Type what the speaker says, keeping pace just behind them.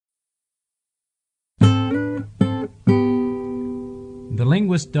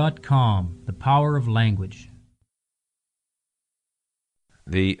TheLinguist.com, the power of language.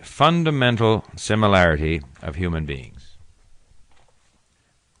 The fundamental similarity of human beings.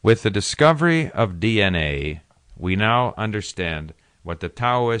 With the discovery of DNA, we now understand what the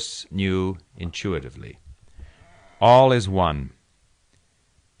Taoists knew intuitively. All is one.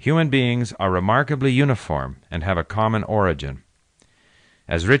 Human beings are remarkably uniform and have a common origin.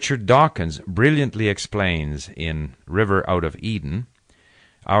 As Richard Dawkins brilliantly explains in River Out of Eden,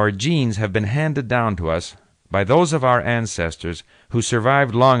 our genes have been handed down to us by those of our ancestors who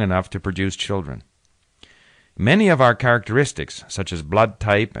survived long enough to produce children. Many of our characteristics, such as blood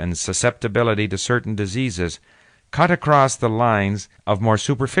type and susceptibility to certain diseases, cut across the lines of more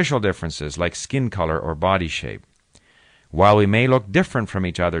superficial differences like skin color or body shape. While we may look different from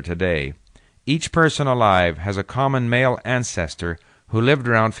each other today, each person alive has a common male ancestor who lived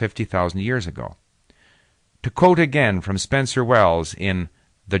around 50,000 years ago. To quote again from Spencer Wells in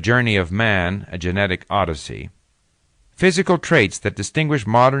The Journey of Man, a Genetic Odyssey, physical traits that distinguish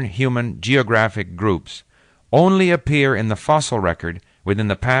modern human geographic groups only appear in the fossil record within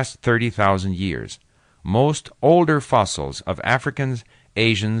the past 30,000 years. Most older fossils of Africans,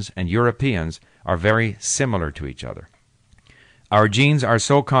 Asians, and Europeans are very similar to each other. Our genes are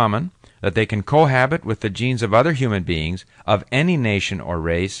so common that they can cohabit with the genes of other human beings of any nation or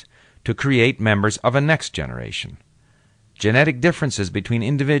race to create members of a next generation. Genetic differences between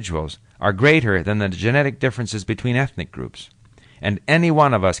individuals are greater than the genetic differences between ethnic groups, and any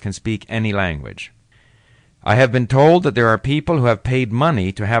one of us can speak any language. I have been told that there are people who have paid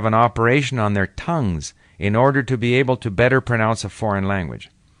money to have an operation on their tongues in order to be able to better pronounce a foreign language.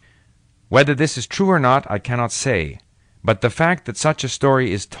 Whether this is true or not, I cannot say, but the fact that such a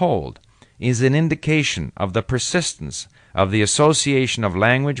story is told is an indication of the persistence of the association of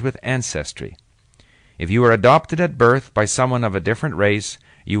language with ancestry. If you were adopted at birth by someone of a different race,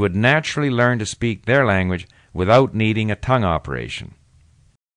 you would naturally learn to speak their language without needing a tongue operation.